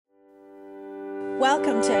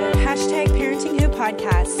Welcome to Hashtag Parenting Who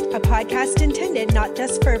Podcast, a podcast intended not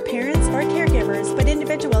just for parents or caregivers, but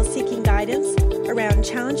individuals seeking guidance around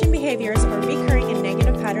challenging behaviors or recurring and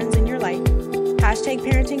negative patterns in your life. Hashtag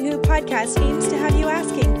Parenting Who Podcast aims to have you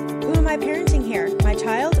asking, who am I parenting here, my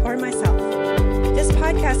child or myself? This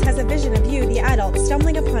podcast has a vision of you, the adult,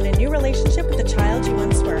 stumbling upon a new relationship with the child you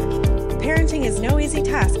once were. Parenting is no easy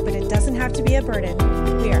task, but it doesn't have to be a burden.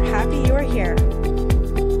 We are happy you are here.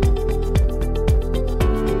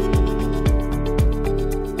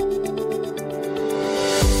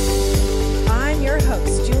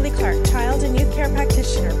 Child and youth care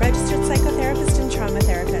practitioner, registered psychotherapist and trauma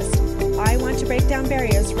therapist. I want to break down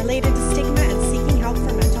barriers related to stigma and seeking help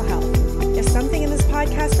for mental health. If something in this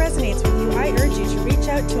podcast resonates with you, I urge you to reach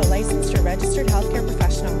out to a licensed or registered healthcare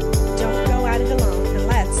professional. Don't go at it alone, and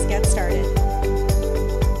let's get started.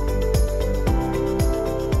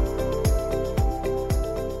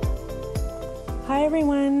 Hi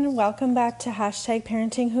everyone, welcome back to Hashtag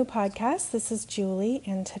Parenting Who Podcast. This is Julie,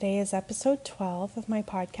 and today is episode 12 of my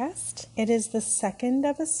podcast. It is the second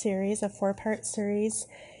of a series, a 4-part series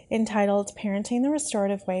entitled Parenting the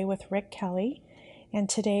Restorative Way with Rick Kelly. And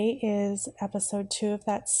today is episode 2 of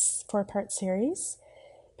that 4-part series.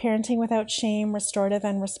 Parenting without shame, restorative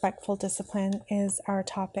and respectful discipline is our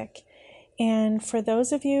topic. And for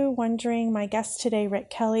those of you wondering, my guest today, Rick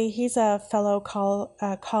Kelly, he's a fellow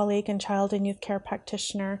colleague and child and youth care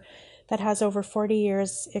practitioner that has over 40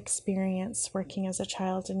 years experience working as a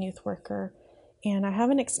child and youth worker. And I have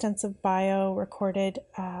an extensive bio recorded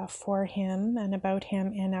for him and about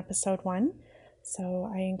him in episode 1.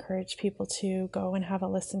 So I encourage people to go and have a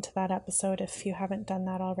listen to that episode if you haven't done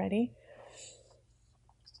that already.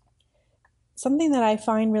 Something that I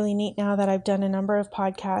find really neat now that I've done a number of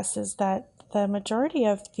podcasts is that the majority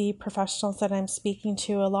of the professionals that I'm speaking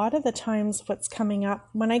to, a lot of the times what's coming up,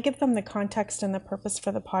 when I give them the context and the purpose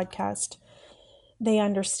for the podcast, they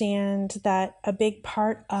understand that a big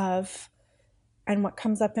part of, and what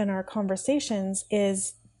comes up in our conversations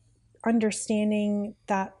is understanding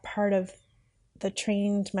that part of the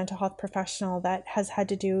trained mental health professional that has had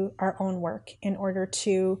to do our own work in order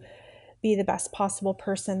to be the best possible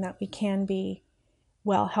person that we can be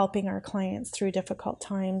while helping our clients through difficult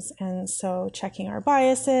times. And so checking our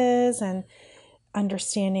biases and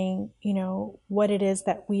understanding, what it is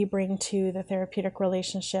that we bring to the therapeutic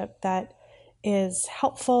relationship that is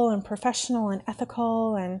helpful and professional and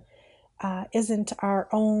ethical and isn't our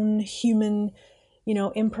own human,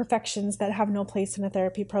 imperfections that have no place in a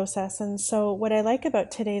therapy process. And so what I like about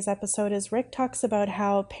today's episode is Rick talks about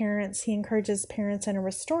how he encourages parents in a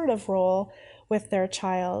restorative role with their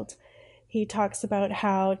child. He talks about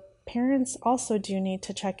how parents also do need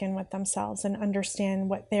to check in with themselves and understand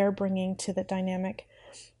what they're bringing to the dynamic.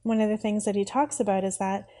 One of the things that he talks about is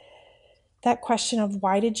that question of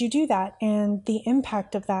why did you do that and the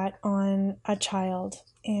impact of that on a child,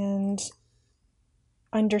 and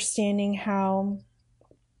understanding how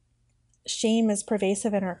shame is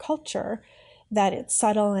pervasive in our culture, that it's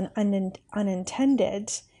subtle and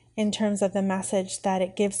unintended in terms of the message that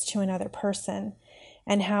it gives to another person.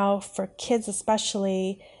 And how for kids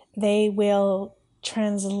especially, they will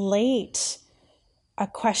translate a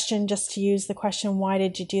question, just to use the question, why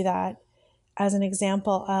did you do that, as an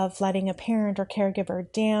example of letting a parent or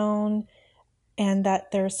caregiver down and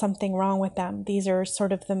that there's something wrong with them. These are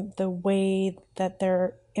sort of the way that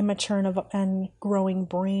their immature and growing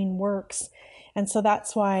brain works. And so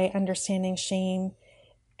that's why understanding shame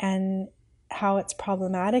and how it's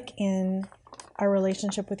problematic in our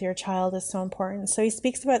relationship with your child is so important. So he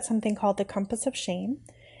speaks about something called the compass of shame,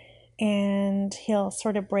 and he'll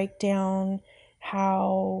sort of break down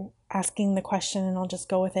how asking the question, and I'll just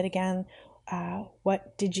go with it again,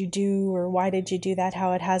 what did you do or why did you do that,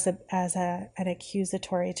 how it has an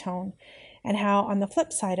accusatory tone, and how on the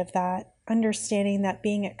flip side of that, understanding that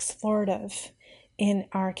being explorative in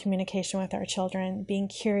our communication with our children, being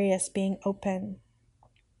curious, being open,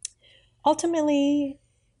 ultimately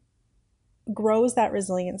grows that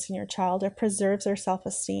resilience in your child. It preserves their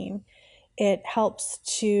self-esteem. It helps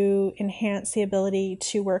to enhance the ability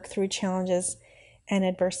to work through challenges and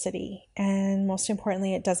adversity. And most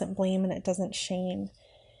importantly, it doesn't blame and it doesn't shame.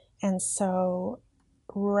 And so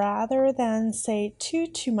rather than say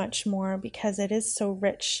too much more, because it is so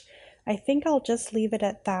rich, I think I'll just leave it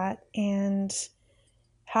at that and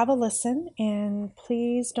have a listen. And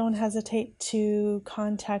please don't hesitate to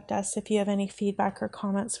contact us if you have any feedback or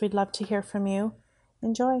comments. We'd love to hear from you.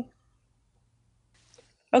 Enjoy.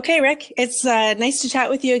 Okay, Rick, it's nice to chat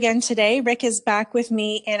with you again today. Rick is back with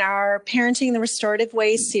me in our Parenting the Restorative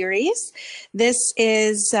Way series. This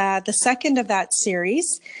is the second of that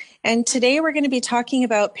series. And today we're going to be talking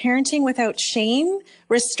about parenting without shame,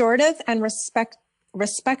 restorative and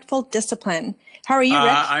respectful discipline. How are you,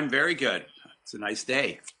 Rick? I'm very good. It's a nice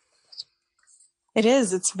day. It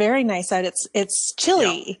is. It's very nice out. It's Yeah.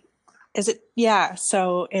 chilly. Is it? Yeah.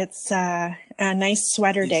 So it's a nice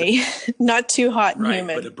sweater It's day, not too hot and right,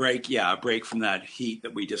 but humid. a break from that heat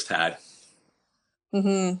that we just had.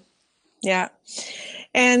 Mm-hmm. Yeah.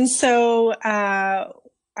 And so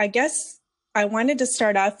I guess I wanted to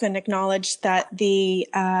start off and acknowledge that the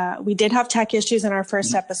we did have tech issues in our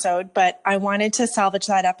first episode, but I wanted to salvage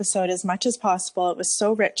that episode as much as possible. It was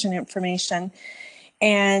so rich in information.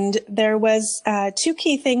 And there was two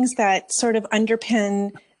key things that sort of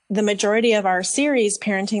underpin the majority of our series,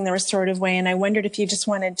 Parenting the Restorative Way. And I wondered if you just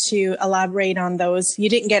wanted to elaborate on those. You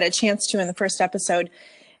didn't get a chance to in the first episode.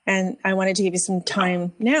 And I wanted to give you some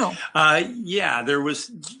time now. Yeah, there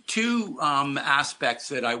was two aspects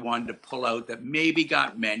that I wanted to pull out that maybe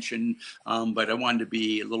got mentioned, but I wanted to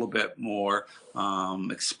be a little bit more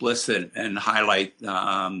explicit and highlight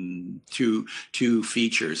two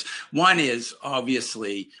features. One is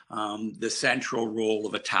obviously the central role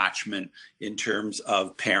of attachment in terms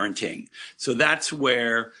of parenting. So that's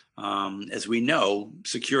where as we know,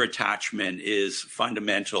 secure attachment is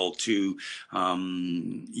fundamental to,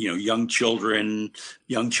 young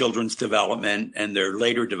children's development and their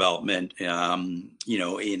later development,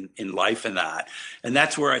 in life and that. And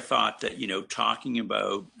that's where I thought that, talking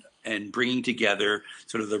about and bringing together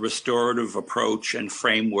sort of the restorative approach and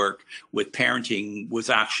framework with parenting was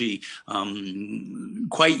actually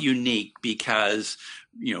quite unique because,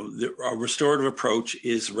 a restorative approach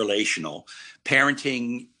is relational.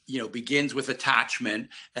 Parenting begins with attachment,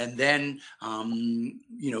 and then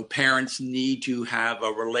parents need to have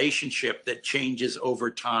a relationship that changes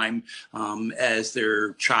over time as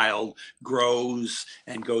their child grows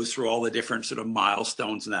and goes through all the different sort of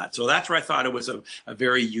milestones and that. So that's where I thought it was a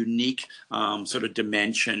very unique sort of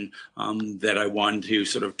dimension that I wanted to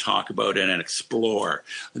sort of talk about and explore.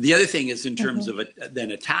 The other thing is in terms of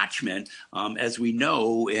then attachment, as we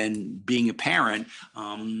know, in being a parent,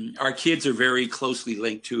 our kids are very closely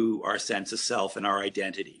linked to our sense of self and our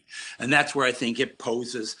identity. And that's where I think it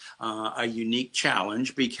poses a unique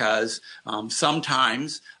challenge because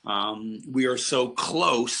sometimes we are so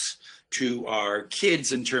close to our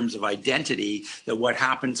kids in terms of identity that what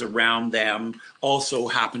happens around them also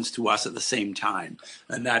happens to us at the same time.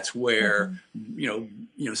 And that's where,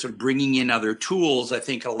 sort of bringing in other tools, I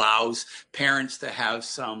think allows parents to have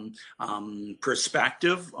some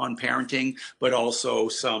perspective on parenting, but also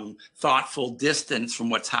some thoughtful distance from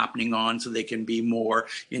what's happening on so they can be more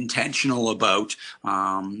intentional about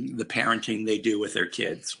the parenting they do with their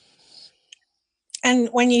kids. And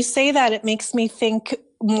when you say that, it makes me think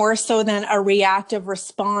more so than a reactive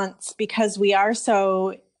response because we are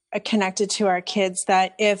so connected to our kids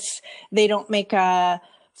that if they don't make a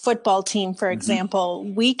football team, for example,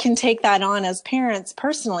 we can take that on as parents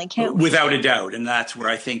personally, can't we? Without a doubt. And that's where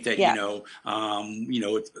I think that, Yeah.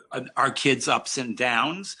 Our kids' ups and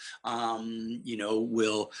downs,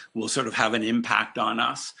 will sort of have an impact on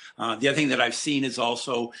us. The other thing that I've seen is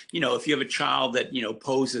also, if you have a child that,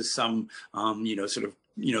 poses some,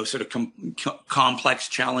 complex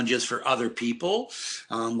challenges for other people,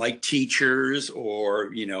 like teachers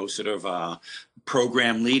or,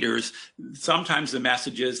 program leaders, sometimes the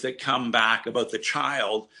messages that come back about the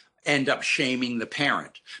child end up shaming the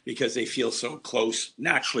parent because they feel so close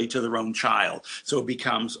naturally to their own child. So it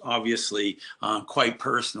becomes obviously quite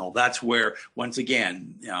personal. That's where, once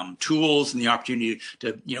again, tools and the opportunity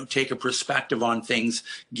to, take a perspective on things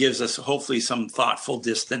gives us hopefully some thoughtful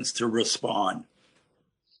distance to respond.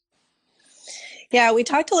 Yeah, we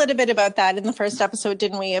talked a little bit about that in the first episode,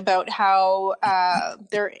 didn't we? About how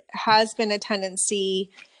there has been a tendency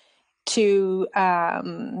to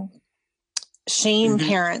shame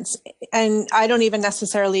parents. And I don't even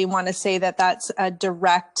necessarily want to say that that's a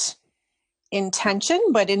direct intention,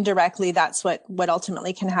 but indirectly, that's what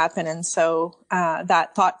ultimately can happen. And so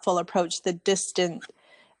that thoughtful approach,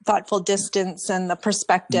 thoughtful distance and the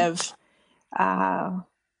perspective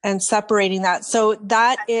and separating that. So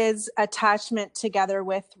that is attachment together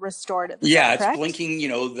with restorative. Yeah, it's linking,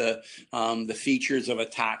 the features of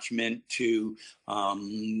attachment to,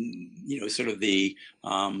 sort of the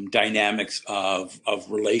dynamics of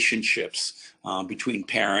relationships between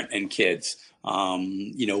parent and kids,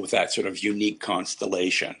 with that sort of unique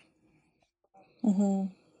constellation. Mm-hmm.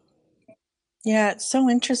 Yeah, it's so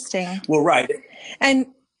interesting. Well, right. And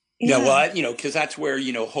yeah, well, because that's where,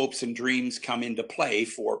 hopes and dreams come into play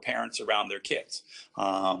for parents around their kids.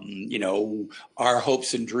 Our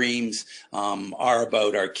hopes and dreams are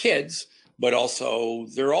about our kids, but also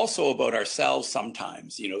they're also about ourselves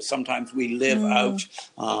sometimes. Sometimes we live out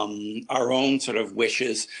our own sort of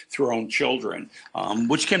wishes through our own children,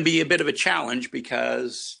 which can be a bit of a challenge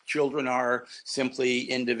because children are simply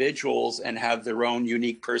individuals and have their own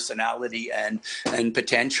unique personality and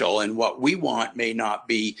potential, and what we want may not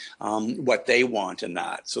be what they want in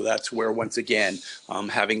that. So that's where, once again,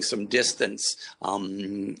 having some distance,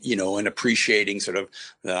 and appreciating sort of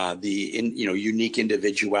the unique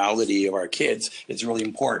individuality of our kids is really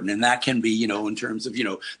important. And that can be, in terms of,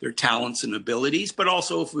 their talents and abilities, but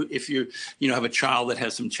also if you have a child that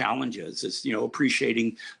has some challenges, it's,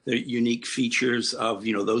 appreciating the unique features of,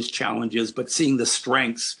 those challenges, but seeing the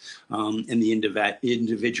strengths and the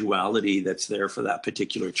individuality that's there for that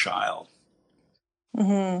particular child.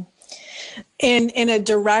 Mm-hmm. In a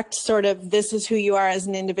direct sort of, this is who you are as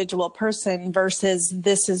an individual person versus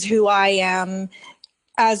this is who I am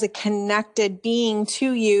as a connected being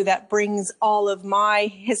to you that brings all of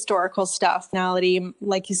my historical stuff, personality,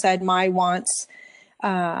 like you said, my wants.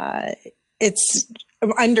 It's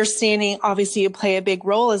understanding, obviously you play a big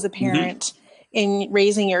role as a parent in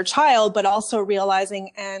raising your child, but also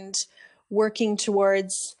realizing and working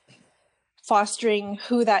towards fostering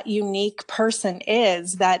who that unique person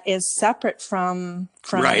is that is separate from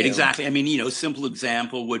right, you. Exactly. I mean, simple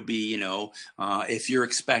example would be, if you're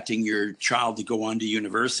expecting your child to go on to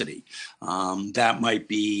university, that might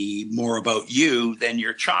be more about you than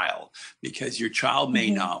your child, because your child may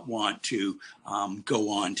not want to go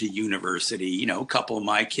on to university. A couple of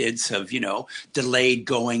my kids have, delayed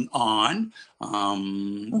going on.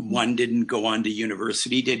 One didn't go on to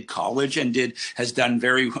university, did college, and has done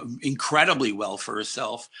incredibly well for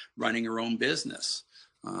herself running her own business.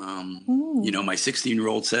 My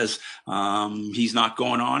 16-year-old says he's not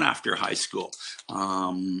going on after high school,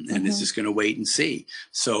 and is just going to wait and see.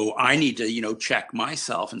 So I need to, check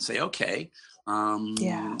myself and say, okay,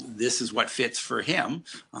 this is what fits for him.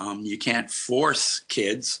 You can't force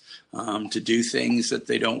kids to do things that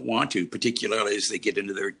they don't want to, particularly as they get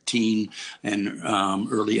into their teen and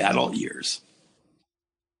early adult years.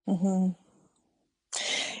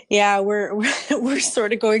 Yeah, we're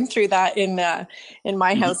sort of going through that in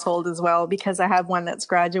my household as well, because I have one that's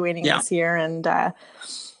graduating this year,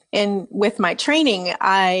 and with my training,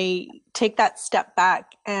 I take that step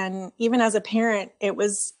back. And even as a parent, it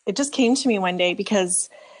just came to me one day because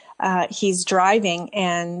he's driving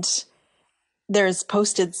and there's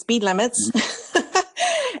posted speed limits,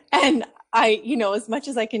 and I, as much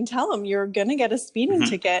as I can tell him, you're going to get a speeding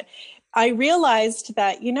ticket. I realized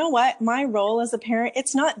that, my role as a parent,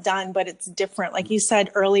 it's not done, but it's different. Like you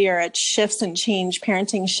said earlier, it shifts and change.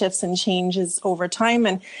 Parenting shifts and changes over time.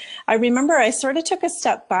 And I remember I sort of took a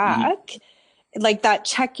step back, like that,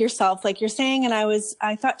 check yourself, like you're saying. And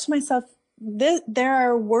I thought to myself,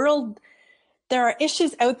 there are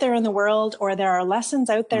issues out there in the world, or there are lessons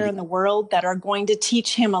out there in the world that are going to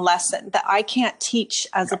teach him a lesson that I can't teach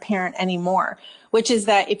as a parent anymore, which is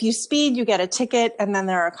that if you speed, you get a ticket, and then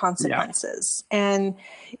there are consequences. And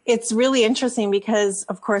it's really interesting because,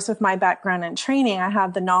 of course, with my background in training, I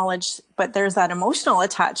have the knowledge, but there's that emotional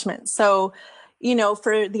attachment. So,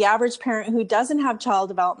 for the average parent who doesn't have child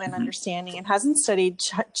development understanding and hasn't studied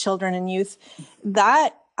children and youth,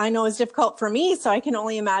 that I know is difficult for me, so I can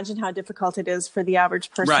only imagine how difficult it is for the average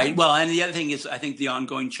person. Right. Well, and the other thing is, I think the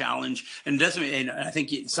ongoing challenge, and I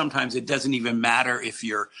think sometimes it doesn't even matter if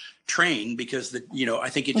you're trained, because I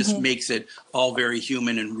think it just makes it all very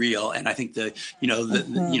human and real. And I think the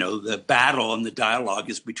battle and the dialogue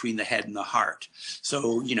is between the head and the heart.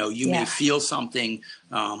 So, you may feel something,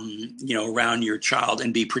 around your child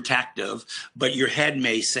and be protective, but your head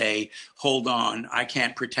may say, hold on, I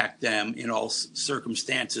can't protect them in all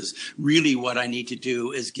circumstances. Really, what I need to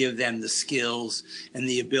do is give them the skills and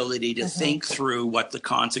the ability to think through what the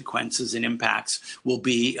consequences and impacts will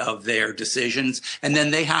be of their decisions. And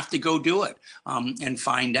then they have to go do it and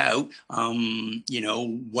find out,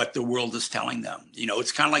 what the world is telling them.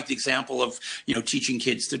 It's kind of like the example of, teaching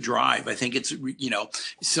kids to drive. I think it's,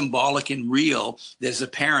 symbolic and real. As a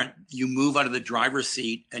parent, you move out of the driver's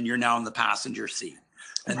seat and you're now in the passenger seat.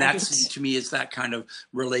 And that's, to me, is that kind of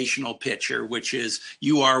relational picture, which is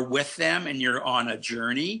you are with them and you're on a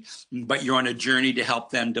journey, but you're on a journey to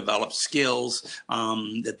help them develop skills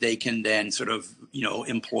that they can then sort of,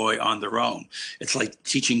 employ on their own. It's like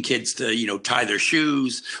teaching kids to, tie their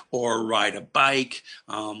shoes or ride a bike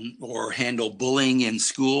or handle bullying in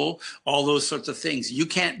school, all those sorts of things. You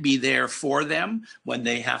can't be there for them when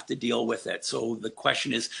they have to deal with it. So the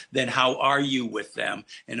question is then, how are you with them?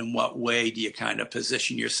 And in what way do you kind of position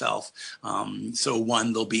position yourself. So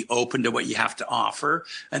one, they'll be open to what you have to offer.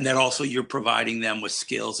 And then also you're providing them with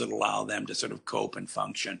skills that allow them to sort of cope and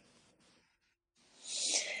function.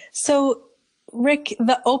 So Rick,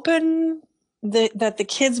 that the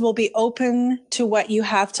kids will be open to what you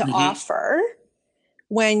have to offer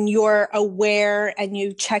when you're aware and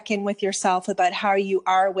you check in with yourself about how you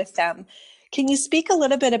are with them. Can you speak a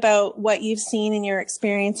little bit about what you've seen in your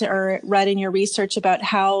experience or read in your research about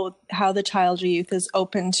how the child or youth is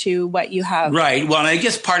open to what you have? Right. Well, I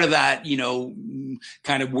guess part of that,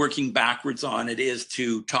 kind of working backwards on it is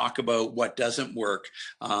to talk about what doesn't work,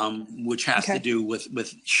 which has to do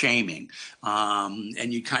with shaming.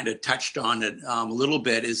 And you kind of touched on it a little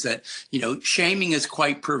bit, is that, shaming is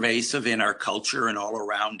quite pervasive in our culture and all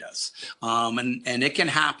around us. And it can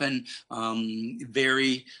happen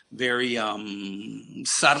very, very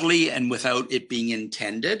subtly and without it being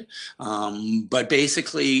intended. But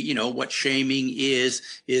basically, what shaming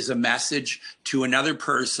is a message to another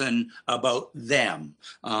person about them.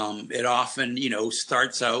 It often,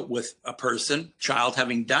 starts out with a child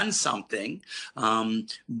having done something.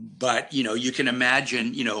 But, you can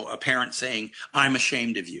imagine, a parent saying, I'm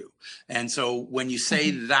ashamed of you. And so when you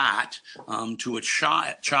say that to a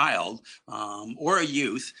child or a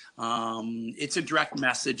youth, it's a direct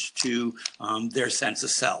message to their sense of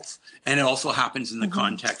self. And it also happens in the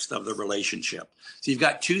context of the relationship. So you've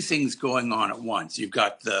got two things going on at once. You've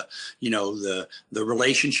got the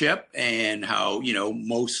relationship and how,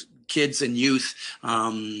 most kids and youth,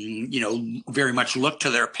 very much look to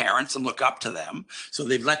their parents and look up to them. So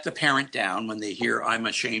they've let the parent down when they hear, I'm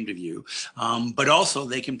ashamed of you. But also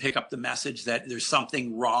they can pick up the message that there's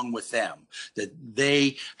something wrong with them, that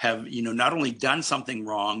they have, not only done something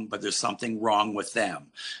wrong, but there's something wrong with them.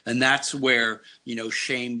 And that's where,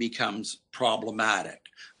 shame becomes problematic.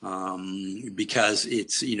 Because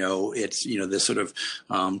it's this sort of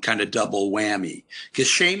kind of double whammy, because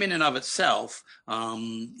shame in and of itself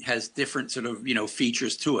has different sort of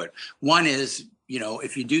features to it. One is,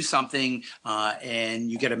 if you do something and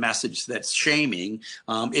you get a message that's shaming,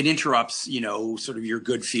 it interrupts, sort of your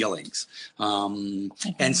good feelings.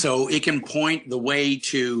 And so it can point the way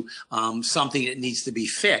to something that needs to be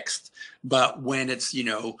fixed. But when it's,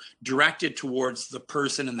 directed towards the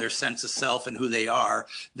person and their sense of self and who they are,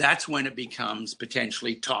 that's when it becomes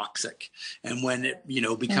potentially toxic. And when it,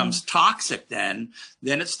 becomes toxic, then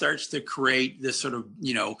it starts to create this sort of,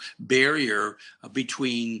 barrier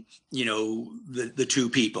between, the two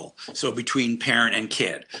people. So between parent and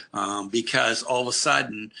kid, because all of a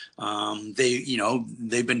sudden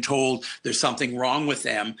they've been told there's something wrong with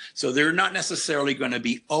them. So they're not necessarily going to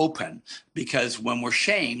be open, because when we're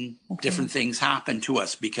shamed, different things happen to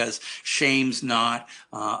us, because shame's not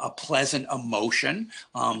a pleasant emotion.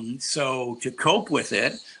 So to cope with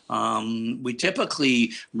it, we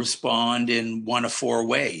typically respond in one of four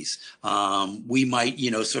ways. We might,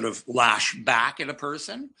 sort of lash back at a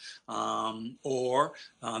person, or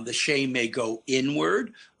the shame may go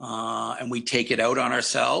inward and we take it out on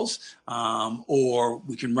ourselves, or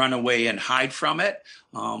we can run away and hide from it,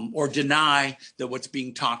 or deny that what's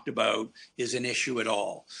being talked about is an issue at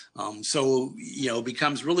all. So, it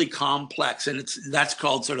becomes really complex, and that's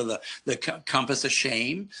called sort of the compass of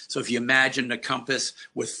shame. So if you imagine a compass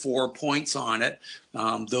with 4 points on it,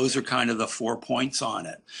 those are kind of the 4 points on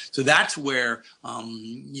it. So that's where,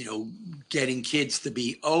 getting kids to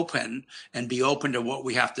be open and be open to what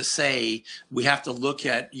we have to say, we have to look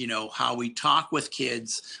at, how we talk with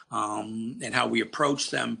kids and how we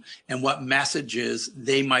approach them and what messages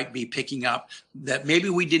they might be picking up that maybe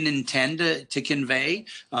we didn't intend to convey,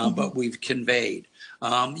 but we've conveyed.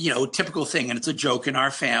 Typical thing, and it's a joke in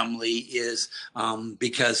our family, is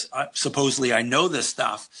because supposedly I know this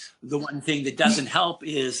stuff, the one thing that doesn't help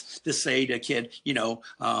is to say to a kid,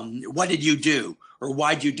 what did you do? Or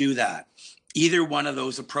why'd you do that? Either one of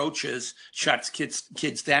those approaches shuts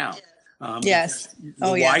kids down. Yes.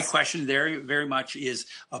 The why question very, very much is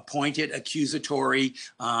pointed, accusatory,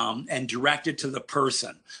 and directed to the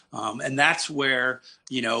person. And that's where,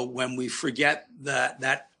 when we forget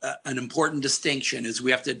that an important distinction is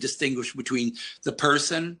we have to distinguish between the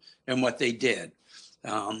person and what they did.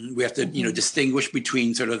 We have to, distinguish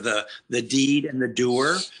between sort of the deed and the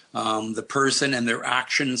doer, the person and their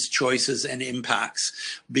actions, choices, and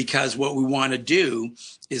impacts. Because what we want to do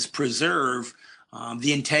is preserve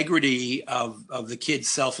the integrity of the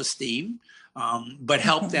kid's self-esteem, but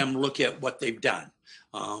help them look at what they've done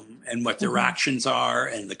and what their actions are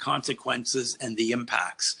and the consequences and the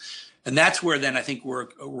impacts. And that's where then I think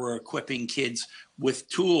we're equipping kids with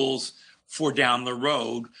tools for down the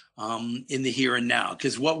road in the here and now.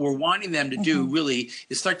 Because what we're wanting them to do really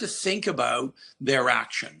is start to think about their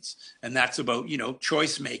actions. And that's about,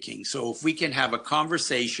 choice making. So if we can have a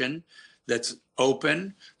conversation that's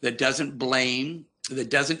open, that doesn't blame, that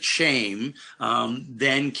doesn't shame,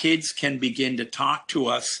 then kids can begin to talk to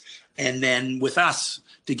us. And then with us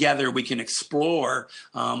together, we can explore,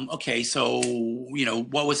 okay, so,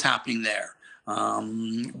 what was happening there?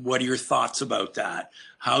 What are your thoughts about that?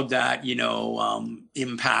 How'd that,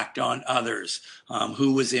 impact on others?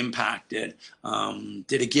 Who was impacted?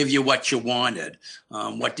 Did it give you what you wanted?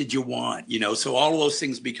 What did you want? So all of those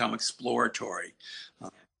things become exploratory.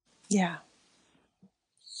 Yeah.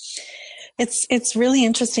 It's really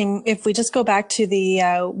interesting. If we just go back to the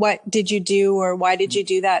what did you do or why did you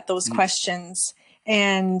do that, those questions.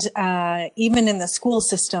 And even in the school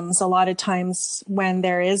systems, a lot of times when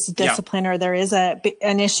there is discipline or there is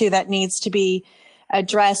an issue that needs to be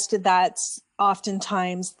addressed, that's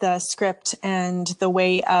oftentimes the script and the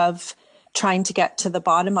way of trying to get to the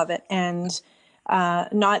bottom of it. And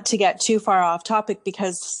not to get too far off topic,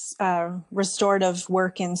 because restorative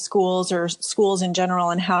work in schools or schools in general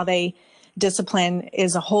and how they discipline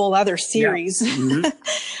is a whole other series. Yeah.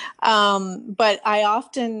 But I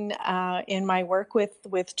often, in my work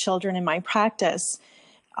with children in my practice,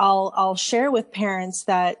 I'll share with parents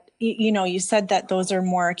that, you said that those are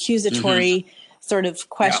more accusatory sort of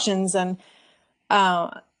questions. And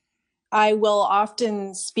I will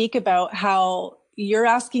often speak about how you're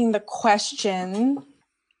asking the question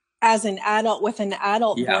as an adult with an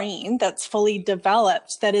adult brain that's fully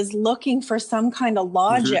developed, that is looking for some kind of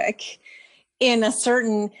logic in a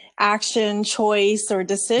certain action, choice, or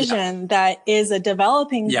decision that is a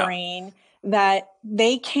developing brain, that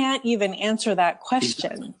they can't even answer that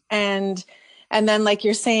question. And then, like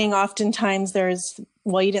you're saying, oftentimes there's,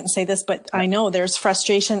 well, you didn't say this, but I know there's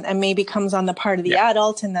frustration and maybe comes on the part of the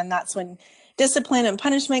adult. And then that's when discipline and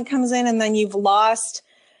punishment comes in, and then you've lost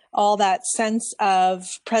all that sense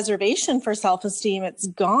of preservation for self-esteem. It's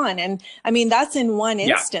gone. And I mean, that's in one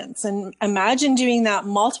instance. And imagine doing that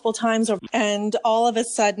multiple times, and all of a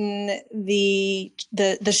sudden the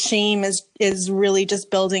shame is really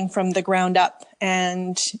just building from the ground up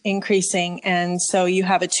and increasing. And so you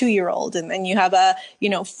have a 2-year-old, and then you have a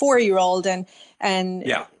 4-year-old, and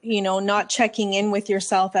not checking in with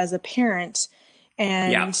yourself as a parent.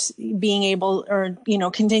 And being able, or,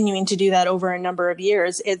 continuing to do that over a number of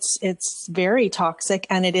years, it's very toxic,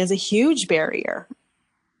 and it is a huge barrier.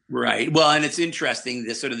 Right. Well, and it's interesting,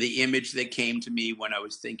 the image that came to me when I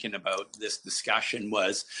was thinking about this discussion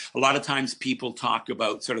was, a lot of times people talk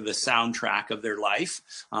about sort of the soundtrack of their life.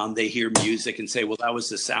 They hear music and say, well, that was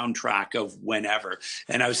the soundtrack of whenever.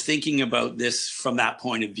 And I was thinking about this from that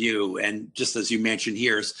point of view. And just as you mentioned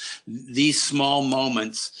here, these small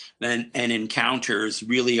moments and encounters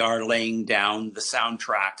really are laying down the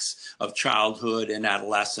soundtracks of childhood and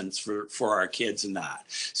adolescence for our kids and that.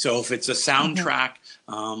 So if it's a soundtrack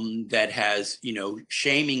that has,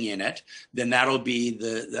 shaming in it, then that'll be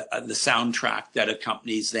the soundtrack that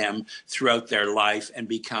accompanies them throughout their life and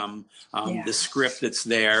become the script that's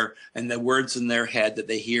there and the words in their head that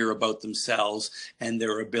they hear about themselves and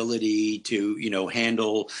their ability to,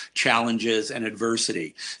 handle challenges and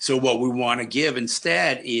adversity. So what we want to give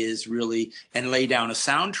instead is really, and lay down a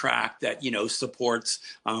soundtrack that, supports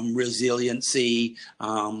resiliency,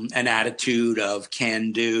 an attitude of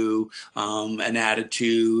can do, an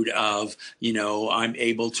attitude of, I'm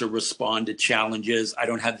able to respond to challenges. I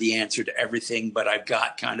don't have the answer to everything, but I've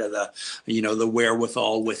got kind of the, the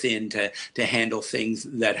wherewithal within to handle things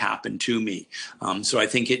that happen to me. So I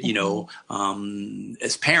think it,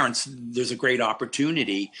 as parents, there's a great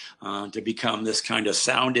opportunity to become this kind of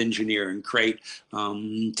sound engineer and create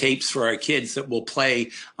tapes for our kids that will play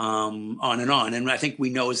on and on. And I think we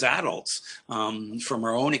know as adults from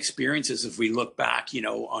our own experiences, if we look back,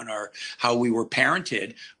 on how we were parented,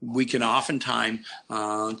 we can oftentimes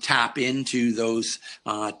tap into those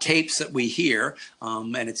tapes that we hear,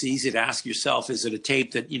 and it's easy to ask yourself: is it a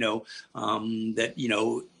tape that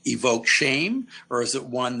evoke shame, or is it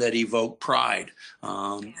one that evoke pride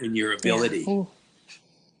in your ability?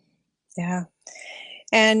 Yeah.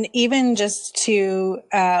 And even just to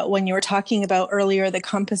when you were talking about earlier the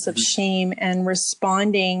compass of shame and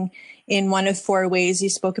responding in one of 4 ways, you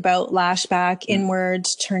spoke about lashback, inward,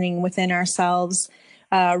 turning within ourselves,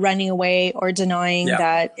 running away, or denying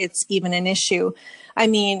that it's even an issue. I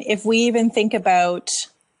mean, if we even think about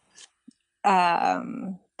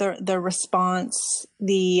the response,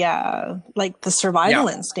 like the survival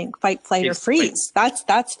instinct, fight, flight, or freeze. That's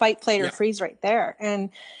fight, flight, or freeze right there. And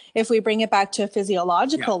if we bring it back to a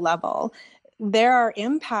physiological level, there are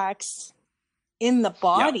impacts in the Yeah.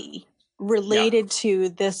 body Yeah. related to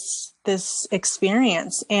this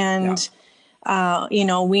experience. Yeah.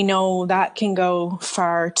 And we know that can go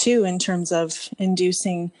far too in terms of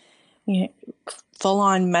inducing, you know,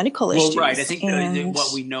 full-on medical Well, right. I issues. think And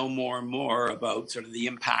what we know more and more about sort of the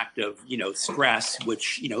impact of, stress,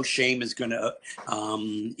 which, shame is going to,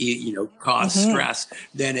 cause mhm, stress,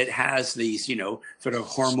 then it has these, sort of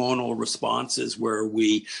hormonal responses where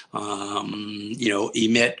we,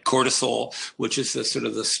 emit cortisol, which is the sort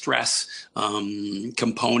of the stress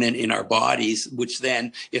component in our bodies, which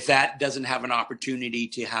then, if that doesn't have an opportunity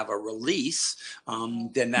to have a release,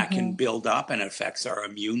 then that can mhm, build up and affects our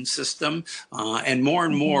immune system. And more,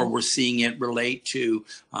 mhm. we're seeing it relate to,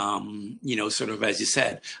 sort of, as you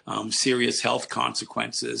said, serious health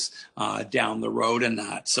consequences down the road and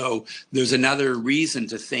that. So there's another reason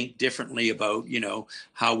to think differently about,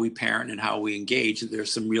 how we parent and how we engage.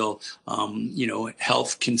 There's some real,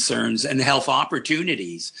 health concerns and health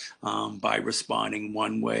opportunities by responding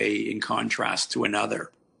one way in contrast to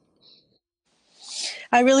another.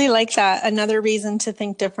 I really like that. Another reason to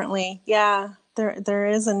think differently. Yeah, there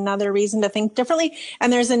is another reason to think differently,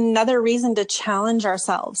 and there's another reason to challenge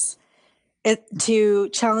ourselves. To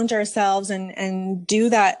challenge ourselves and do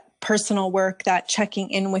that personal work, that checking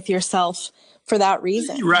in with yourself for that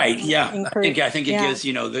reason. Right. Yeah. I think it Yeah. gives,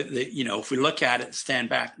 if we look at it, stand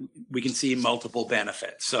back, we can see multiple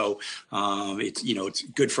benefits. So it's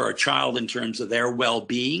good for our child in terms of their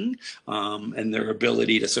well-being and their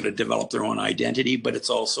ability to sort of develop their own identity, but it's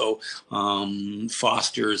also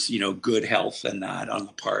fosters, good health and that on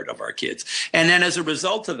the part of our kids. And then as a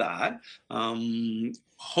result of that,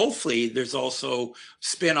 hopefully there's also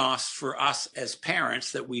spin-offs for us as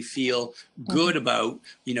parents that we feel good about,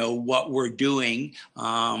 what we're doing,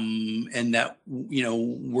 and that,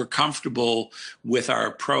 we're comfortable with our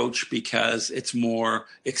approach because it's more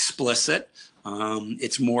explicit.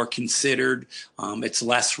 It's more considered. It's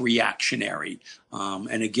less reactionary.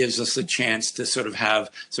 And it gives us a chance to sort of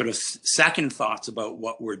have sort of second thoughts about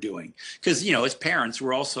what we're doing. Because, as parents,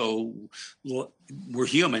 we're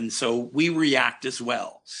human, so we react as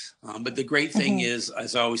well. But the great thing Mhm. is,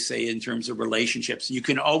 as I always say, in terms of relationships, you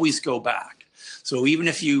can always go back. So even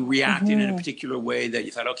if you reacted in a Mhm. particular way that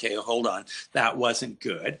you thought, okay, hold on, that wasn't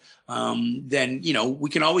good, then, we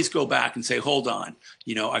can always go back and say, hold on,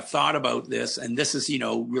 I've thought about this, and this is,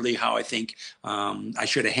 really how I think I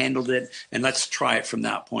should have handled it, and let's try it from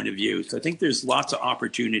that point of view. So I think there's lots of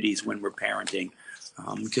opportunities when we're parenting.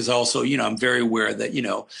 Because also, I'm very aware that,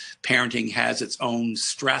 parenting has its own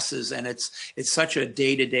stresses, and it's such a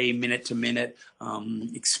day-to-day, minute-to-minute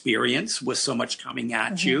experience with so much coming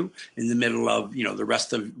at Mhm. you in the middle of, the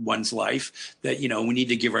rest of one's life that, we need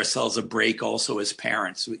to give ourselves a break also as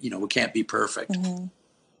parents. We can't be perfect. Mhm.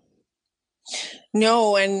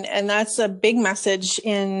 No, and that's a big message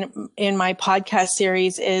in my podcast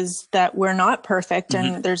series, is that we're not perfect.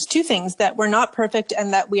 Mm-hmm. And there's two things: that we're not perfect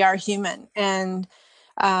and that we are human. And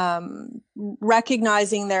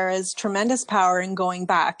recognizing there is tremendous power in going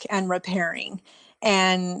back and repairing,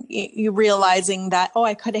 and you realizing that, oh,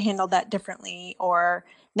 I could have handled that differently, or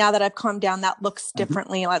now that I've calmed down, that looks Mm-hmm.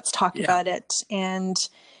 differently. Let's talk Yeah. about it. And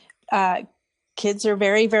kids are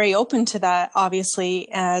very, very open to that, obviously,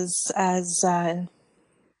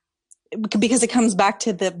 because it comes back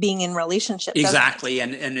to the being in relationship, doesn't it? Exactly,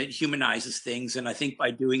 and it humanizes things, and I think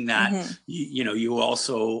by doing that, Mm-hmm. you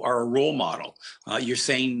also are a role model. You're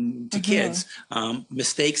saying to Mm-hmm. kids,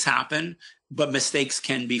 mistakes happen, but mistakes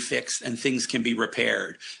can be fixed and things can be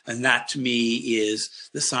repaired, and that to me is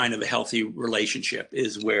the sign of a healthy relationship.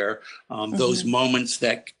 Is where those Mm-hmm. moments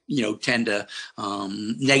that tend to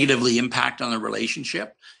negatively impact on the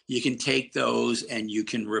relationship, you can take those and you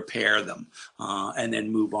can repair them and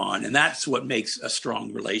then move on. And that's what makes a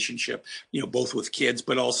strong relationship, both with kids,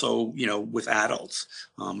 but also, with adults.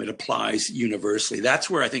 It applies universally. That's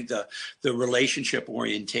where I think the relationship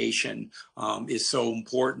orientation is so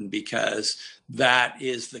important, because that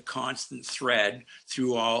is the constant thread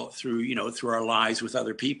through our lives with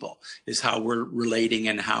other people, is how we're relating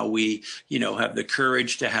and how we, have the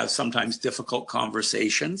courage to have sometimes difficult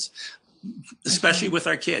conversations, especially Mm-hmm. with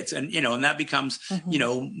our kids. And and that becomes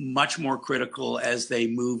Mm-hmm. much more critical as they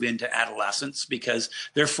move into adolescence, because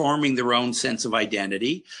they're forming their own sense of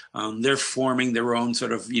identity. They're forming their own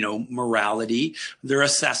sort of morality. They're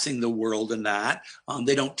assessing the world in that.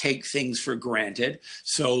 They don't take things for granted,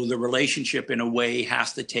 so the relationship in a way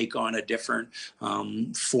has to take on a different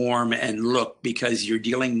form and look, because you're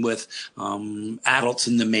dealing with adults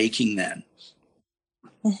in the making then.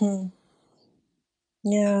 Mm-hmm.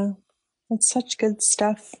 Yeah, it's such good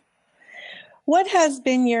stuff. What has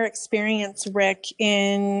been your experience, Rick,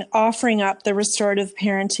 in offering up the restorative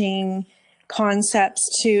parenting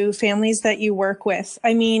concepts to families that you work with?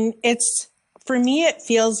 I mean, for me, it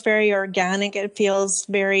feels very organic. It feels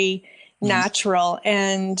very natural.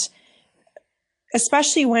 And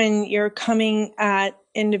especially when you're coming at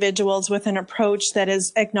individuals with an approach that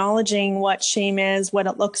is acknowledging what shame is, what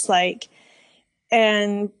it looks like.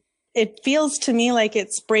 And it feels to me like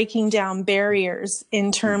it's breaking down barriers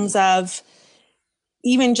in terms of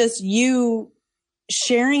even just you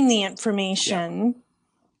sharing the information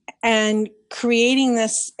and creating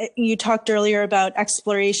this. You talked earlier about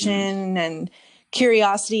exploration and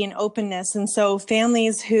curiosity and openness. And so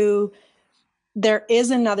families who there is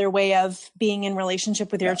another way of being in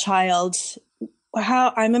relationship with your child,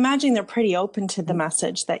 I'm imagining they're pretty open to the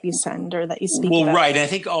message that you send or that you speak about. Well, right. I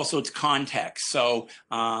think also it's context. So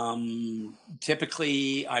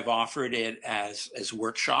typically I've offered it as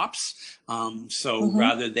workshops.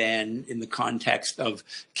 Rather than in the context of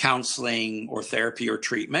counseling or therapy or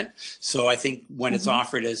treatment. So I think when it's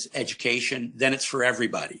offered as education, then it's for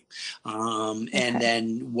everybody. And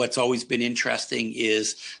then what's always been interesting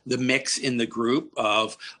is the mix in the group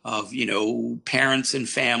of parents and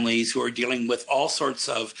families who are dealing with all sorts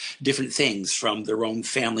of different things, from their own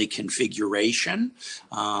family configuration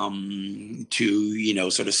to,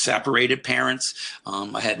 sort of separated parents.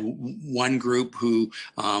 I had one group who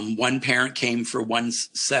one parent came for one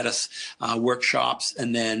set of workshops,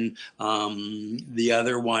 and then the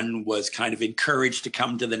other one was kind of encouraged to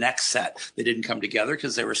come to the next set. They didn't come together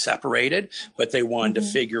because they were separated, but they wanted to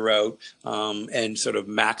figure out and sort of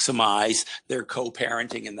maximize their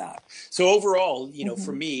co-parenting in that. So overall,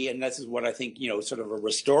 for me, and this is what I think, sort of a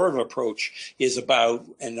restorative approach is about,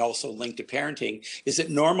 and also linked to parenting, is it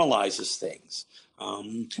normalizes things.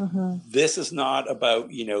 This is not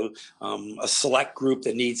about, a select group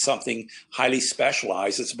that needs something highly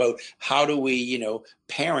specialized. It's about how do we,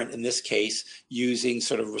 parent, in this case, using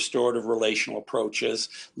sort of restorative relational approaches,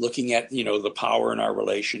 looking at, the power in our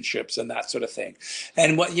relationships and that sort of thing.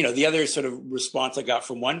 And what, the other sort of response I got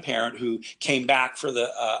from one parent who came back for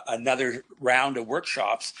another round of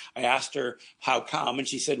workshops, I asked her how come, and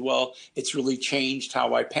she said, well, it's really changed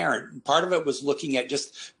how I parent. And part of it was looking at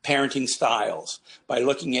just parenting styles, by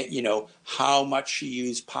looking at, how much she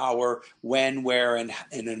used power, when, where, and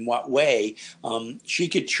in what way. She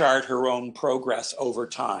could chart her own progress over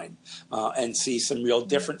time and see some real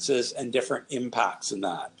differences and different impacts in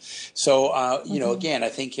that. So, again, I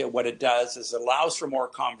think what it does is it allows for more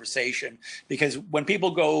conversation, because when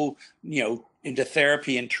people go, into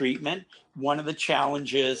therapy and treatment, one of the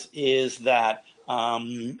challenges is that,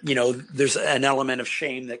 there's an element of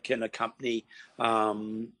shame that can accompany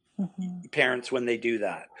parents when they do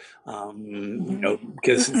that,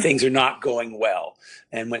 because things are not going well.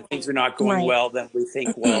 And when things are not going well, then we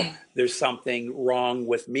think, well, there's something wrong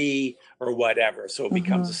with me or whatever. So it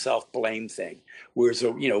becomes a self-blame thing. Whereas,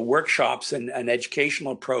 workshops and an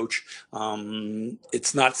educational approach,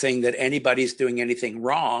 it's not saying that anybody's doing anything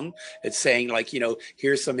wrong. It's saying, like,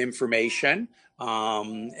 here's some information.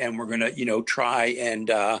 And we're going to, try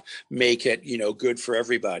and make it, good for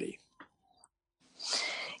everybody.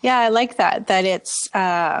 Yeah, I like that it's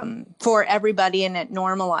for everybody and it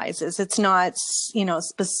normalizes. It's not,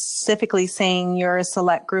 specifically saying you're a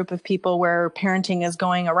select group of people where parenting is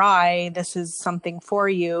going awry, this is something for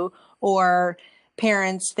you, or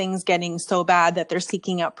parents, things getting so bad that they're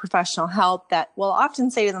seeking out professional help, that will often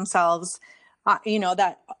say to themselves,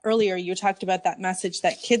 that earlier you talked about that message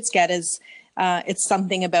that kids get is it's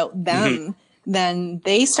something about them. Then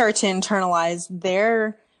they start to internalize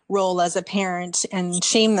their role as a parent and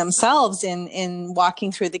shame themselves in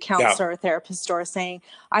walking through the counselor or therapist door saying,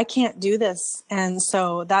 I can't do this. And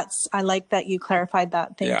so I like that you clarified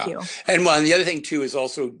that. Thank you. And the other thing too is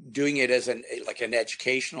also doing it as an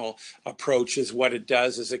educational approach. Is what it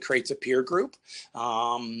does is it creates a peer group.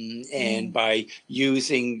 And by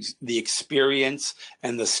using the experience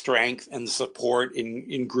and the strength and the support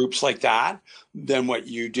in groups like that, then what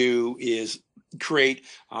you do is create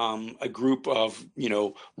a group of,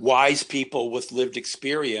 wise people with lived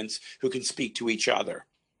experience who can speak to each other.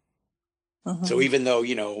 So even though,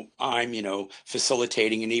 I'm,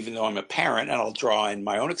 facilitating, and even though I'm a parent and I'll draw in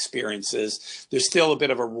my own experiences, there's still a bit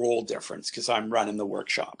of a role difference because I'm running the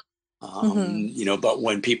workshop. But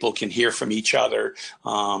when people can hear from each other,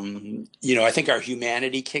 I think our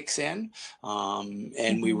humanity kicks in,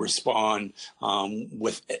 and we respond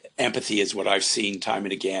with empathy, is what I've seen time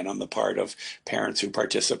and again on the part of parents who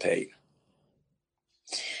participate.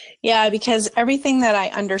 Yeah, because everything that I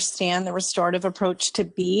understand the restorative approach to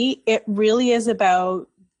be, it really is about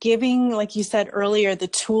giving, like you said earlier, the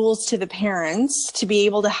tools to the parents to be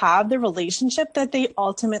able to have the relationship that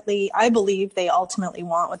I believe they ultimately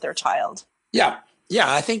want with their child. Yeah.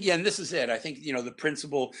 Yeah, I think, yeah, and this is it. I think, the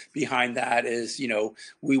principle behind that is,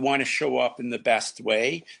 we want to show up in the best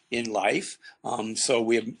way in life. So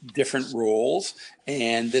we have different roles,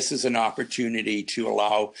 and this is an opportunity to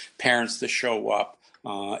allow parents to show up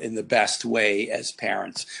in the best way as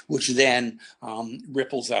parents, which then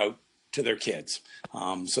ripples out to their kids,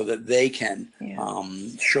 so that they can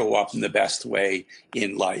show up in the best way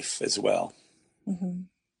in life as well. Mm-hmm.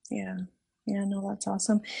 Yeah. Yeah, no, that's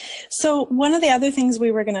awesome. So one of the other things we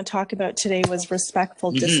were going to talk about today was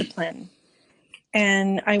respectful discipline.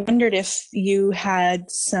 And I wondered if you had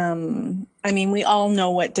we all know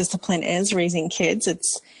what discipline is, raising kids.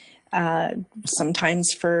 It's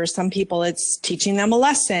sometimes for some people, it's teaching them a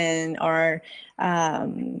lesson or,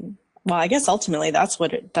 I guess ultimately that's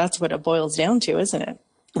what it boils down to, isn't it?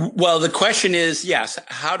 Well, the question is, yes,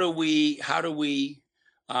 how do we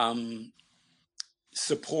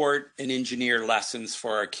support and engineer lessons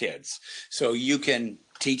for our kids? So you can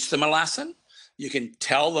teach them a lesson. You can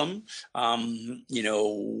tell them,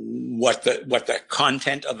 what the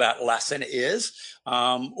content of that lesson is,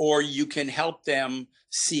 or you can help them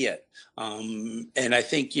see it. And I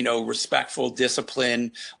think, respectful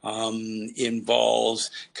discipline involves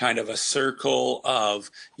kind of a circle of,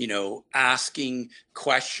 asking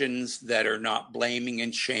questions that are not blaming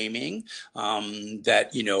and shaming, that,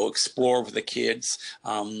 explore with the kids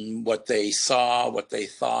what they saw, what they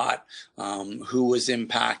thought, who was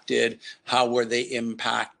impacted, how were they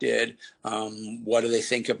impacted, what do they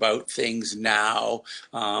think about things now,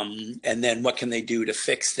 and then what can they do to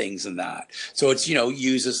fix things in that. So it's,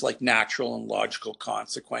 uses like natural and logical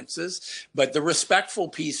consequences. But the respectful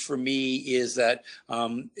piece for me is that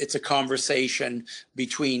it's a conversation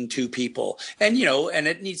between two people, and and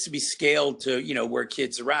it needs to be scaled to where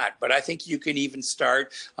kids are at. But I think you can even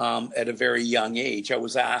start at a very young age. I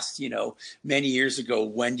was asked many years ago,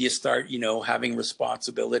 when do you start having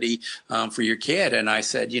responsibility for your kid? And I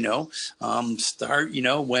said start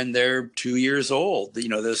when they're 2 years old.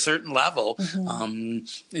 There's a certain level.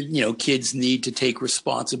 Kids need to take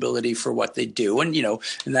responsibility for what they do, and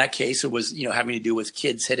in that case it was having to do with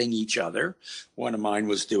kids hitting each other. One of mine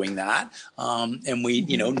was doing that, and we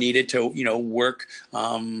needed to work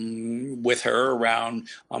with her around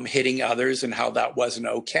hitting others and how that wasn't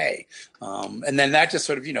okay. And then that just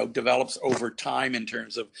sort of develops over time in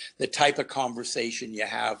terms of the type of conversation you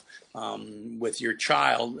have with your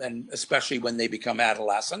child, and especially when they become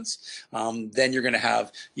adolescents, then you're going to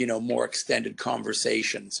have more extended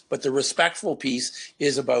conversations. But the respectful piece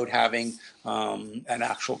is about having an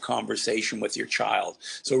actual conversation with your child.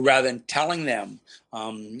 So rather than telling them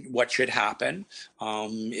what should happen,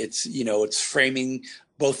 it's framing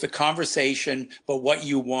both the conversation, but what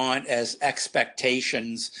you want as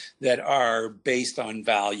expectations that are based on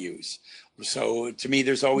values. So to me,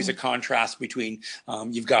 there's always a contrast between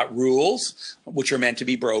you've got rules, which are meant to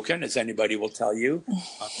be broken, as anybody will tell you,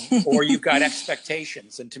 or you've got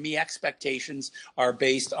expectations. And to me, expectations are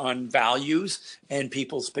based on values and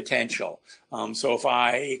people's potential. So if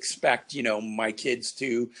I expect, my kids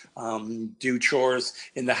to do chores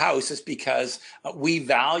in the house, it's because we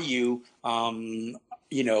value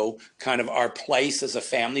kind of our place as a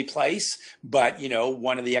family place. But,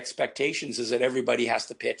 one of the expectations is that everybody has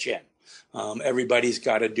to pitch in. Everybody's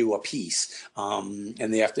got to do a piece,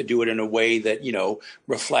 and they have to do it in a way that,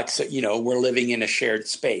 reflects that, we're living in a shared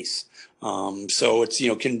space. So it's,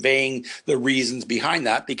 conveying the reasons behind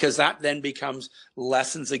that, because that then becomes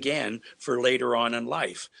lessons again for later on in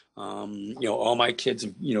life. All my kids,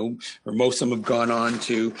 or most of them have gone on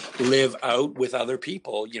to live out with other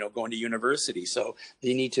people, going to university. So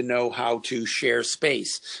they need to know how to share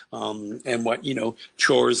space, and what,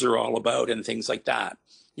 chores are all about and things like that.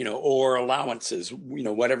 Or allowances,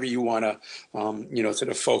 whatever you want to, sort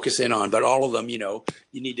of focus in on. But all of them, you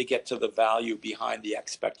need to get to the value behind the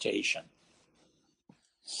expectation.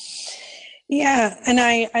 Yeah. And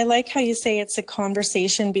I like how you say it's a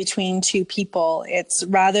conversation between two people. It's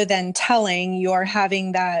rather than telling, you're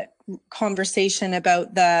having that conversation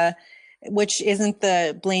about which isn't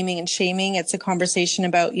the blaming and shaming. It's a conversation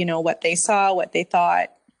about, what they saw, what they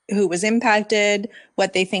thought, who was impacted,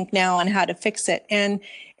 what they think now, and how to fix it. And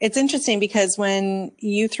it's interesting because when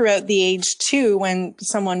you threw out the age 2, when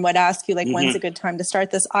someone would ask you, like, when's a good time to start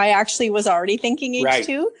this? I actually was already thinking age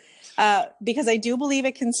 2, because I do believe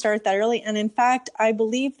it can start that early. And in fact, I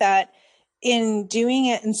believe that in doing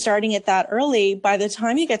it and starting it that early, by the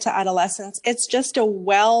time you get to adolescence, it's just a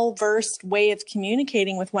well-versed way of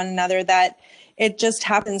communicating with one another that it just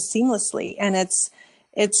happens seamlessly. And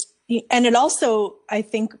it's, and it also, I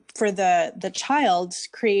think, for the child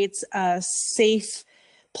creates a safe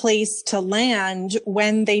place to land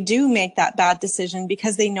when they do make that bad decision,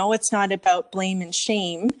 because they know it's not about blame and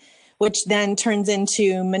shame, which then turns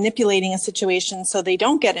into manipulating a situation so they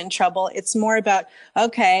don't get in trouble. It's more about,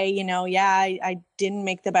 okay, I didn't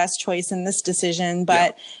make the best choice in this decision,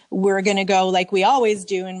 but we're going to go like we always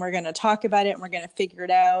do, and we're going to talk about it, and we're going to figure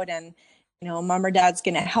it out. And mom or dad's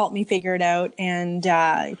going to help me figure it out, and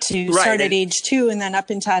to start at age 2 and then up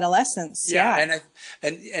into adolescence. And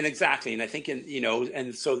exactly. And I think,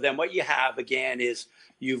 and so then what you have again is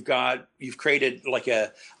you've created like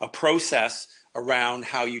a process around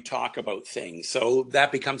how you talk about things. So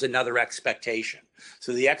that becomes another expectation.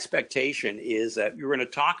 So the expectation is that you're going to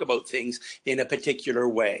talk about things in a particular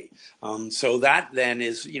way. So that then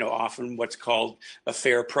is, often what's called a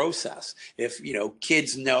fair process. If,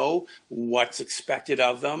 kids know what's expected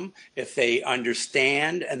of them, if they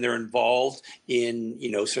understand and they're involved in,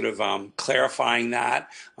 clarifying that,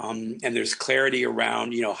 and there's clarity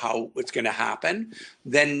around, how it's going to happen,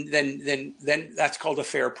 then that's called a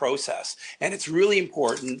fair process. And it's really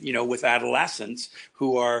important, with adolescents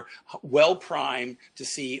who are well primed to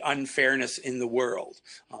see unfairness in the world.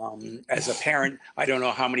 As a parent, I don't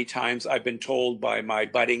know how many times I've been told by my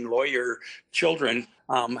budding lawyer children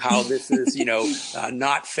how this is,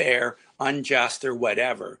 not fair, unjust, or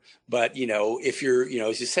whatever. But, if you're,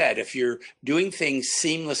 as you said, if you're doing things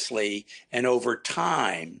seamlessly and over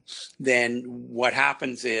time, then what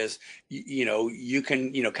happens is, you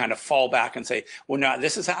can, kind of fall back and say, well, no,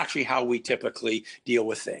 this is actually how we typically deal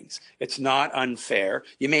with things. It's not unfair.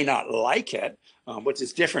 You may not like it, which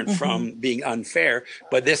is different from being unfair,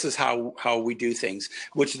 but this is how we do things,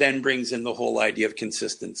 which then brings in the whole idea of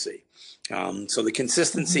consistency. So the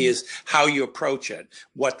consistency is how you approach it.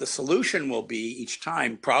 What the solution will be each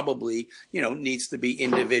time probably, needs to be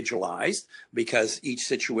individualized, because each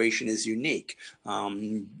situation is unique,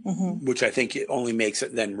 which I think it only makes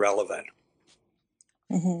it then relevant.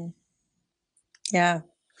 Yeah.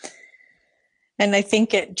 And I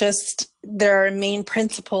think there are main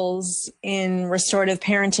principles in restorative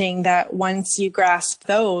parenting that once you grasp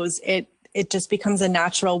those, it just becomes a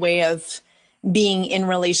natural way of being in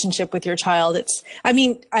relationship with your child.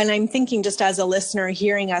 And I'm thinking, just as a listener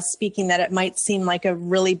hearing us speaking, that it might seem like a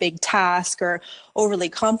really big task or overly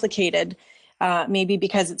complicated, maybe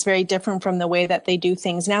because it's very different from the way that they do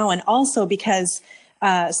things now. And also because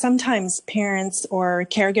sometimes parents or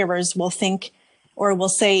caregivers will think, or will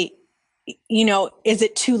say, is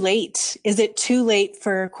it too late? Is it too late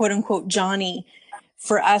for quote unquote Johnny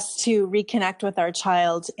for us to reconnect with our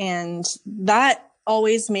child? And that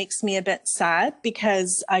always makes me a bit sad,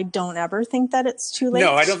 because I don't ever think that it's too late.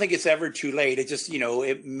 No, I don't think it's ever too late. It just,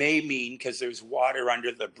 it may mean, because there's water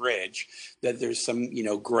under the bridge, that there's some,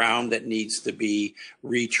 ground that needs to be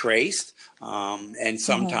retraced. And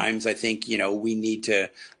sometimes I think, we need to,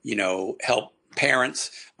 help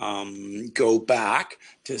parents go back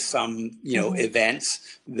to some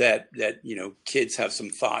events that kids have some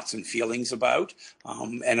thoughts and feelings about,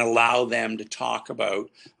 and allow them to talk about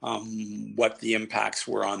what the impacts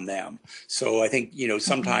were on them. So I think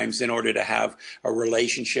sometimes in order to have a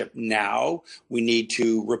relationship now, we need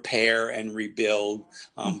to repair and rebuild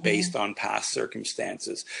based on past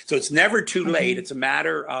circumstances. So it's never too late. It's a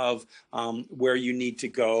matter of where you need to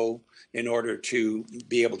go in order to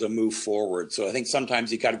be able to move forward. So I think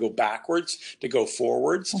sometimes you got to go backwards to go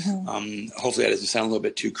forwards. Hopefully that doesn't sound a little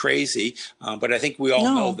bit too crazy, but I think we all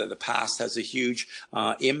know that the past has a huge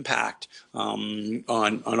impact on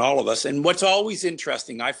all of us. And what's always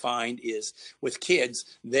interesting, I find, is with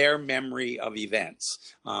kids, their memory of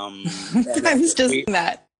events. I was just saying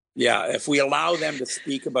that. Yeah, if we allow them to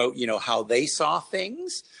speak about, how they saw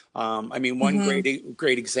things. One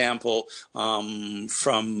great example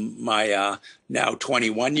from my now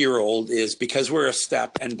 21-year-old is, because we're a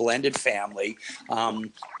step and blended family,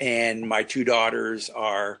 and my 2 daughters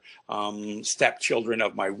are stepchildren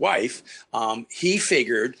of my wife. He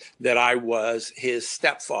figured that I was his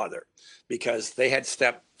stepfather, because they had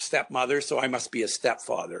stepmother, so I must be a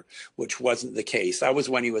stepfather, which wasn't the case. That was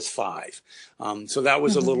when he was 5. So that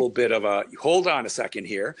was a little bit of a, hold on a second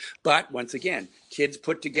here. But once again, kids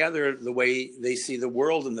put together the way they see the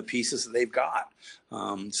world and the pieces that they've got.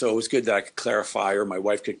 So it was good that I could clarify, or my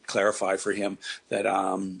wife could clarify for him, that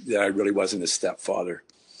I really wasn't his stepfather.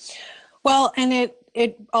 Well, and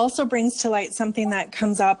it also brings to light something that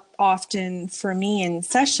comes up often for me in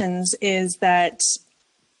sessions, is that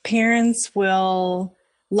parents will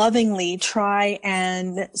lovingly try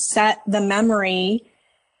and set the memory.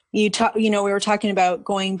 We were talking about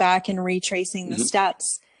going back and retracing the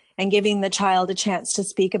steps, and giving the child a chance to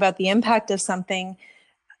speak about the impact of something,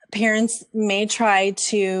 parents may try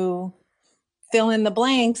to fill in the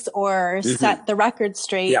blanks or set the record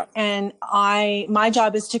straight. Yeah. And my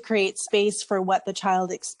job is to create space for what the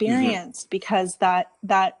child experienced, because that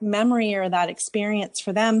memory or that experience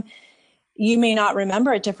for them, you may not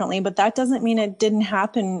remember it differently, but that doesn't mean it didn't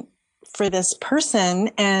happen for this person,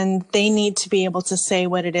 and they need to be able to say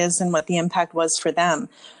what it is and what the impact was for them.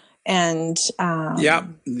 And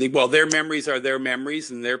well, their memories are their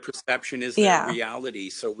memories, and their perception is their reality.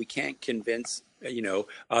 So we can't convince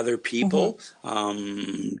other people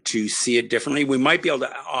to see it differently. We might be able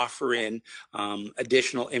to offer in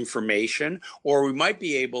additional information, or we might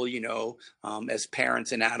be able, as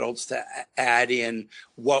parents and adults, to add in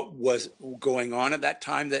what was going on at that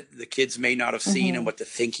time that the kids may not have seen and what the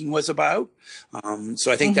thinking was about.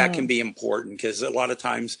 So I think that can be important, because a lot of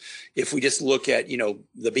times if we just look at,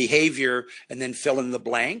 the behavior and then fill in the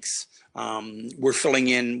blanks, we're filling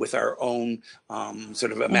in with our own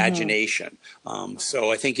sort of imagination.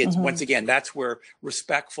 So I think it's, once again, that's where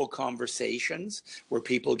respectful conversations, where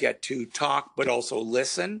people get to talk but also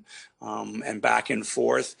listen, and back and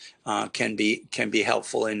forth, can be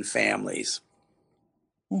helpful in families.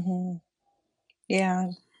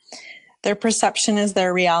 Yeah. Their perception is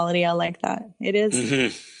their reality. I like that. It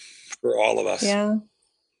is. For all of us. Yeah.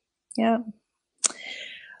 Yeah.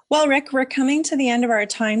 Well, Rick, we're coming to the end of our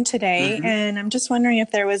time today, and I'm just wondering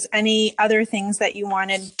if there was any other things that you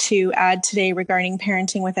wanted to add today regarding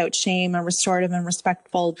parenting without shame, a restorative and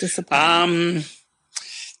respectful discipline.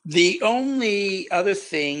 The only other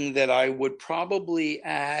thing that I would probably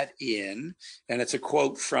add in, and it's a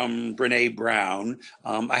quote from Brené Brown.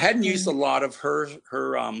 I hadn't used a lot of her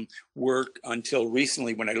work until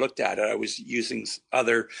recently. When I looked at it, I was using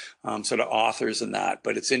other sort of authors in that,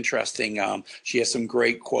 but it's interesting. She has some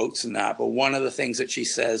great quotes in that. But one of the things that she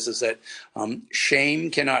says is that shame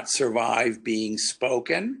cannot survive being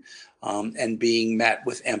spoken and being met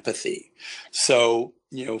with empathy. So,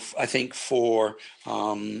 I think for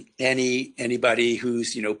anybody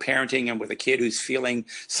who's, parenting and with a kid who's feeling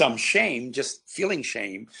some shame, just feeling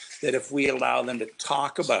shame, that if we allow them to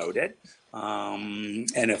talk about it, and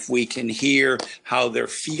if we can hear how they're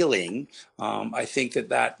feeling, I think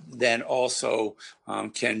that then also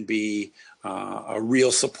can be a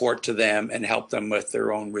real support to them and help them with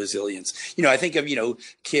their own resilience. I think of,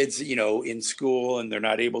 kids, in school, and they're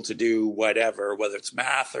not able to do whatever, whether it's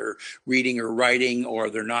math or reading or writing, or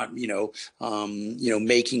they're not,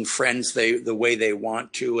 making friends the way they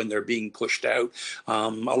want to, and they're being pushed out. A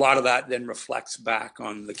lot of that then reflects back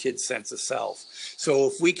on the kid's sense of self. So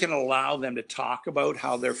if we can allow them to talk about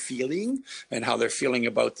how they're feeling and how they're feeling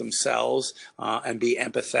about themselves, and be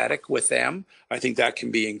empathetic with them, I think that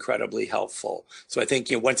can be incredibly helpful. So I think,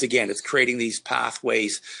 once again, it's creating these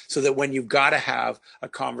pathways so that when you've got to have a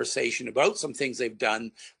conversation about some things they've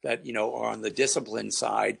done that, are on the discipline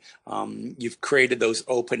side, you've created those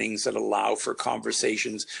openings that allow for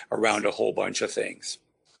conversations around a whole bunch of things.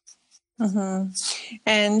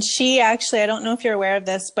 And she actually, I don't know if you're aware of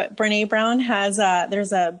this, but Brené Brown has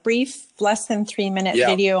there's a brief, less than 3-minute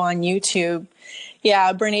video on YouTube.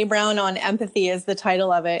 Yeah, Brené Brown on empathy is the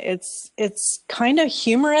title of it. It's kind of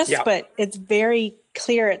humorous, but it's very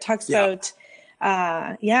clear. It talks about,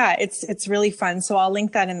 it's really fun. So I'll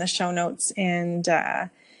link that in the show notes, and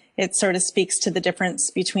it sort of speaks to the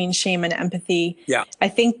difference between shame and empathy. Yeah, I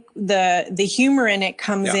think the humor in it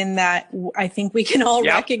comes in that I think we can all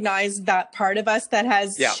recognize that part of us that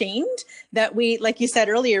has shamed, that we, like you said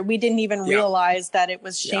earlier, we didn't even realize that it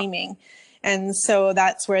was shaming. And so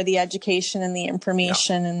that's where the education and the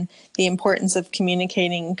information and the importance of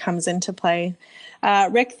communicating comes into play.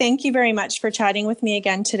 Rick, thank you very much for chatting with me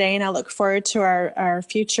again today, and I look forward to our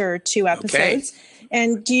future 2 episodes.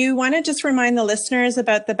 And do you want to just remind the listeners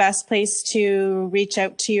about the best place to reach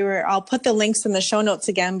out to you? Or I'll put the links in the show notes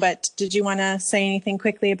again, but did you want to say anything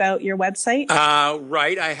quickly about your website?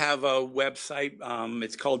 Right. I have a website.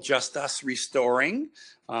 It's called Just Us Restoring.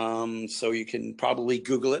 So you can probably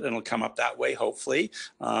Google it and it'll come up that way, hopefully.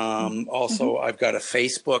 Also, I've got a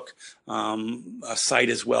Facebook a site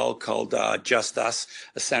as well called Just Us,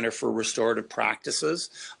 a Center for Restorative Practices.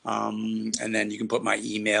 And then you can put my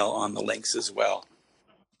email on the links as well.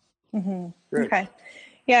 Okay.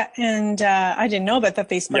 Yeah. And I didn't know about the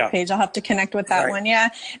Facebook page. I'll have to connect with that one. Yeah.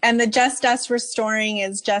 And the Just Us Restoring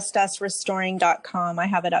is justusrestoring.com. I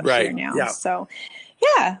have it up here now. Yeah. So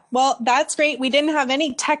yeah, well, that's great. We didn't have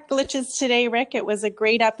any tech glitches today, Rick. It was a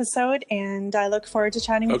great episode, and I look forward to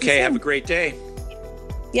chatting with you soon. Okay, have a great day.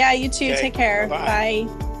 Yeah, you too. Take care. Bye.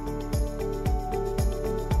 Bye.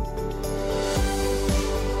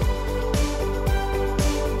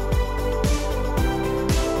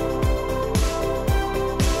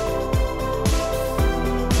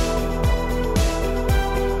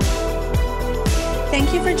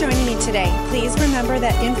 Thank you for joining me today. Please remember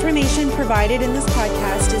that information provided in this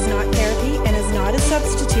podcast is not therapy and is not a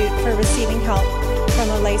substitute for receiving help from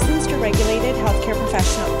a licensed or regulated healthcare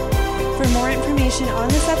professional. For more information on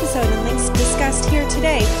this episode and links discussed here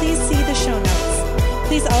today, please see the show notes.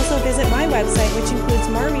 Please also visit my website, which includes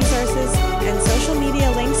more resources and social media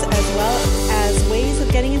links, as well as ways of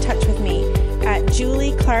getting in touch with me at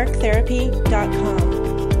julieclarktherapy.com.